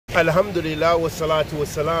Alhamdulillah wa salatu wa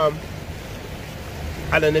salam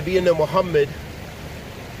ala nabiyyina Muhammad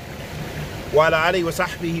wa ala alihi wa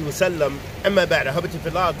sahbihi wa sallam. Amma ba'd. Habati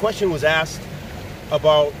fillah, a question was asked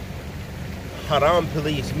about haram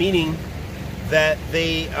police, meaning that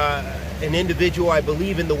an individual, I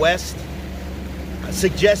believe in the West,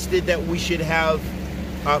 suggested that we should have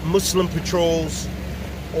Muslim patrols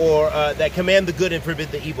or that command the good and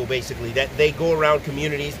forbid the evil, basically, that they go around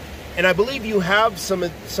communities. And I believe you have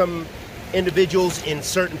some individuals in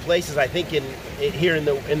certain places. I think here in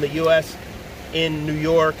the U.S., in New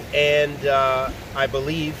York, and I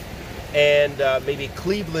believe, and maybe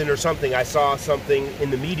Cleveland or something. I saw something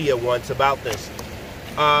in the media once about this.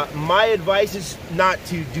 My advice is not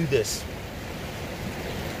to do this,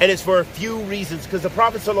 and it's for a few reasons. Because the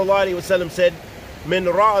Prophet ﷺ said, "من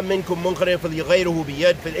رأى منكم منكرا فليغيره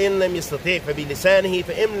بيده فإن لم يستطيع فبلسانه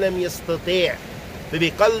فإن لم يستطيع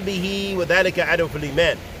بقلبه وذلك أضعف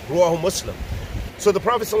الإيمان." رواه Muslim. So the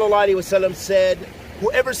Prophet ﷺ said,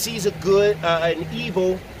 whoever sees an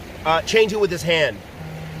evil, change it with his hand.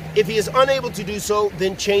 If he is unable to do so,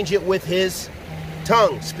 then change it with his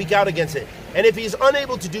tongue, speak out against it. And if he is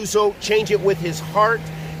unable to do so, change it with his heart,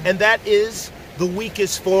 and that is the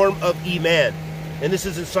weakest form of Iman. And this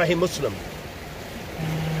is in Sahih Muslim.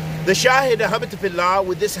 The shahid habata fillah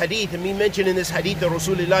with this hadith, and we mentioned in this hadith of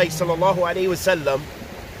Rasulullah sallallahu alayhi wasallam,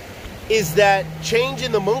 is that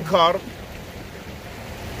changing the munkar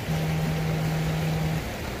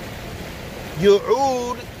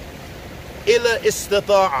yu'ud ila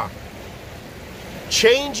istita'a.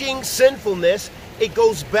 Changing sinfulness, it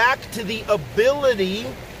goes back to the ability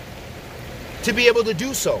to be able to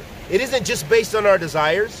do so. It isn't just based on our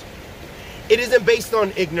desires. It isn't based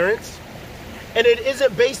on ignorance. And it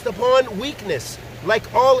isn't based upon weakness. Like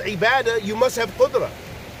all ibadah, you must have qudra.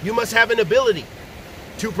 You must have an ability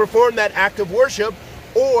to perform that act of worship,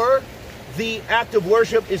 or the act of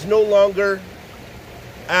worship is no longer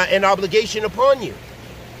an obligation upon you.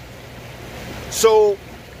 So,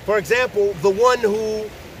 for example, the one who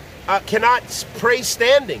cannot pray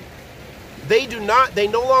standing, they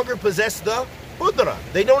no longer possess the qudra.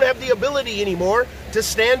 They don't have the ability anymore to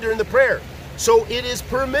stand during the prayer. So it is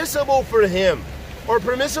permissible for him or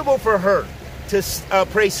permissible for her to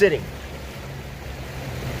pray sitting.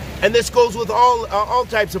 And this goes with all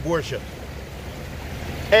types of worship.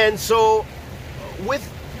 And so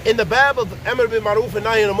in the bab of Amr bil Ma'ruf and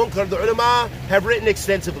Nahy anil Munkar, the ulama have written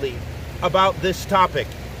extensively about this topic.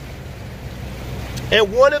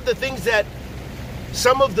 And one of the things that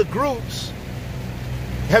some of the groups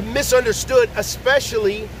have misunderstood,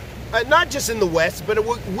 especially not just in the West, but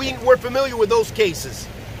we're familiar with those cases.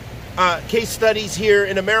 Case studies here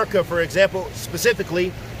in America, for example,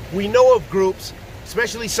 specifically, we know of groups,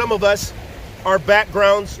 especially some of us, our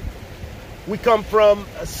backgrounds, we come from,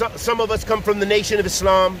 some of us come from the Nation of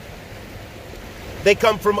Islam. They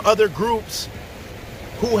come from other groups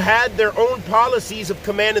who had their own policies of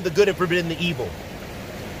commanding the good and forbidding the evil.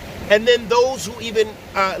 And then those who even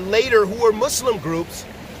later, who were Muslim groups,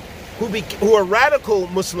 who are radical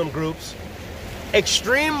Muslim groups,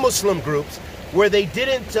 extreme Muslim groups, where they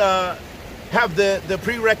didn't have the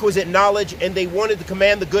prerequisite knowledge, and they wanted to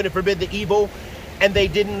command the good and forbid the evil, and they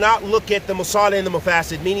did not look at the masalih and the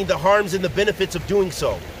mafasid, meaning the harms and the benefits of doing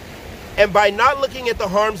so. And by not looking at the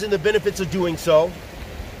harms and the benefits of doing so,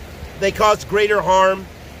 they caused greater harm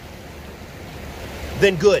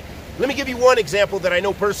than good. Let me give you one example that I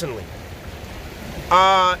know personally.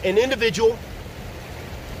 An individual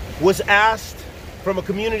was asked from a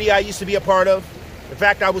community I used to be a part of. In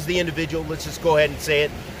fact, I was the individual. Let's just go ahead and say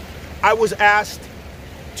it. I was asked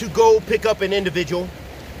to go pick up an individual,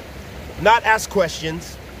 not ask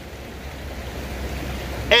questions,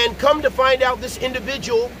 and come to find out this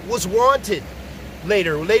individual was wanted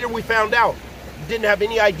later. Later we found out. Didn't have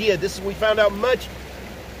any idea. We found out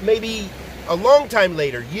maybe a long time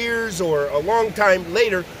later, years or a long time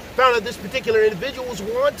later, found out this particular individual was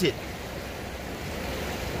wanted.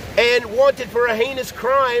 And wanted for a heinous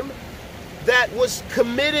crime that was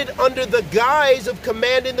committed under the guise of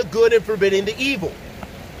commanding the good and forbidding the evil.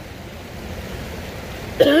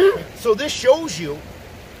 So this shows you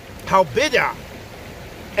how bid'ah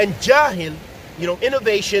and jahil,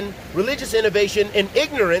 innovation, religious innovation, and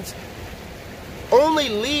ignorance only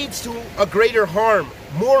leads to a greater harm,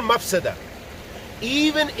 more mafsada,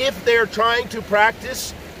 even if they're trying to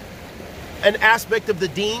practice an aspect of the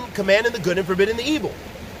deen, commanding the good and forbidding the evil.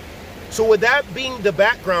 So with that being the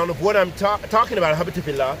background of what I'm talking about, habata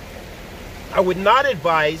fillah, I would not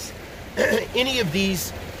advise any of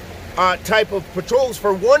these type of patrols.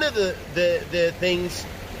 For one of the things,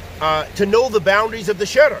 to know the boundaries of the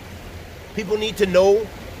shara. People need to know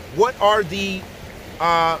what are the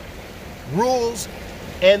rules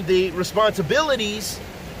and the responsibilities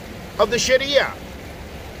of the Sharia.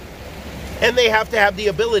 And they have to have the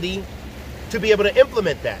ability to be able to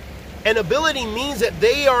implement that. And ability means that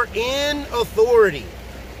they are in authority.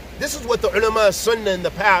 This is what the ulama sunnah in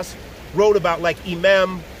the past wrote about, like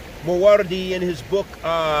Imam Mawardi in his book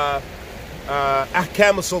Ahkam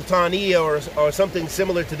al-Sultaniyya or something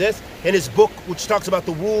similar to this, in his book which talks about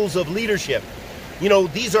the rules of leadership. You know,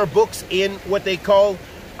 these are books in what they call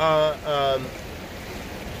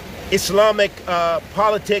Islamic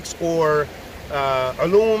politics, or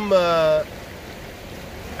Ulum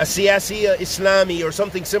Siyasiyya Islami, or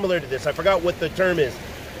something similar to this. I forgot what the term is.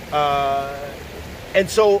 And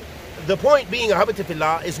so the point being, Ahabati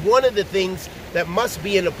Fillah, is one of the things that must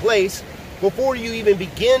be in a place before you even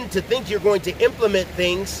begin to think you're going to implement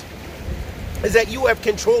things, is that you have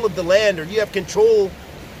control of the land, or you have control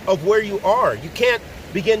of where you are. You can't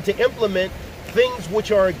begin to implement things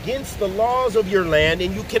which are against the laws of your land,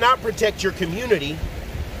 and you cannot protect your community.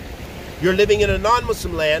 You're living in a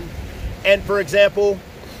non-Muslim land, and for example,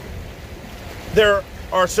 there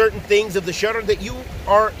are certain things of the Sharia that you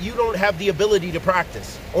don't have the ability to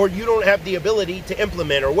practice, or you don't have the ability to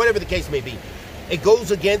implement, or whatever the case may be. It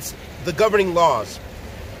goes against the governing laws.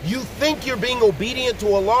 You think you're being obedient to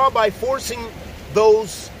a law by forcing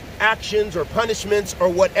those actions or punishments or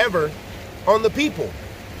whatever on the people.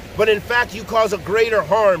 But in fact, you cause a greater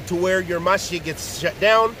harm to where your masjid gets shut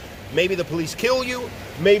down. Maybe the police kill you.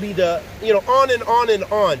 Maybe on and on and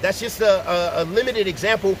on. That's just a limited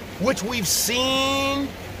example, which we've seen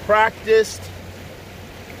practiced.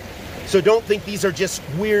 So don't think these are just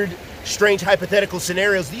weird, strange, hypothetical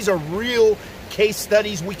scenarios. These are real case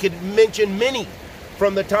studies. We could mention many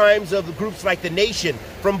from the times of the groups like the Nation,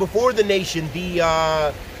 from before the Nation,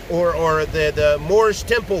 the Moorish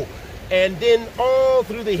Temple, and then all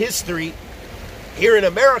through the history here in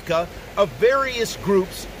America of various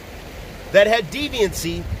groups that had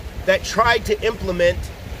deviancy, that tried to implement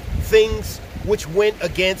things which went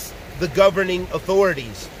against the governing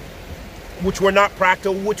authorities, which were not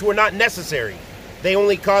practical, which were not necessary. They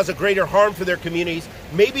only cause a greater harm for their communities,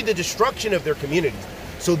 maybe the destruction of their communities.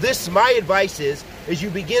 So this, my advice is you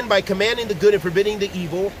begin by commanding the good and forbidding the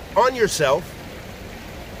evil on yourself,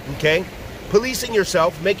 okay? Policing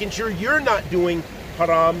yourself, making sure you're not doing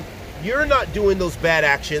haram, you're not doing those bad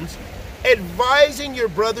actions, advising your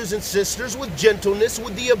brothers and sisters with gentleness,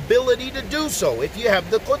 with the ability to do so. If you have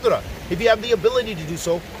the qudra, if you have the ability to do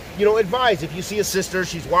so, advise. If you see a sister,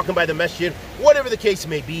 she's walking by the masjid, whatever the case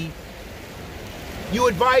may be, you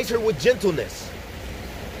advise her with gentleness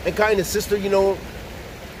and kindness. Sister,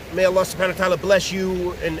 may Allah subhanahu wa ta'ala bless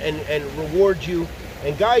you and reward you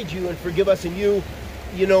and guide you and forgive us and you.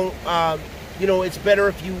 It's better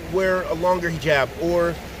if you wear a longer hijab,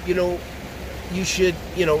 or, you should,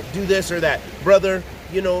 do this or that. Brother,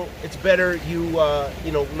 it's better you,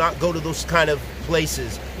 not go to those kind of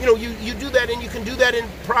places. You do that, and you can do that in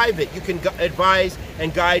private. You can advise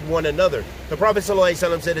and guide one another. The Prophet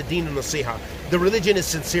ﷺ said, ad-din al-nasiha. The religion is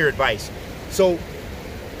sincere advice. So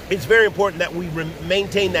it's very important that we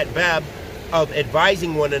maintain that bab of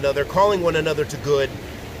advising one another, calling one another to good,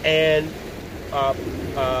 and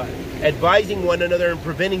advising one another and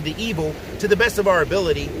preventing the evil to the best of our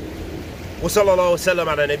ability. وصلى الله وسلم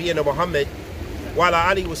على نبينا محمد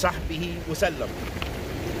وعلى آله وصحبه وسلم.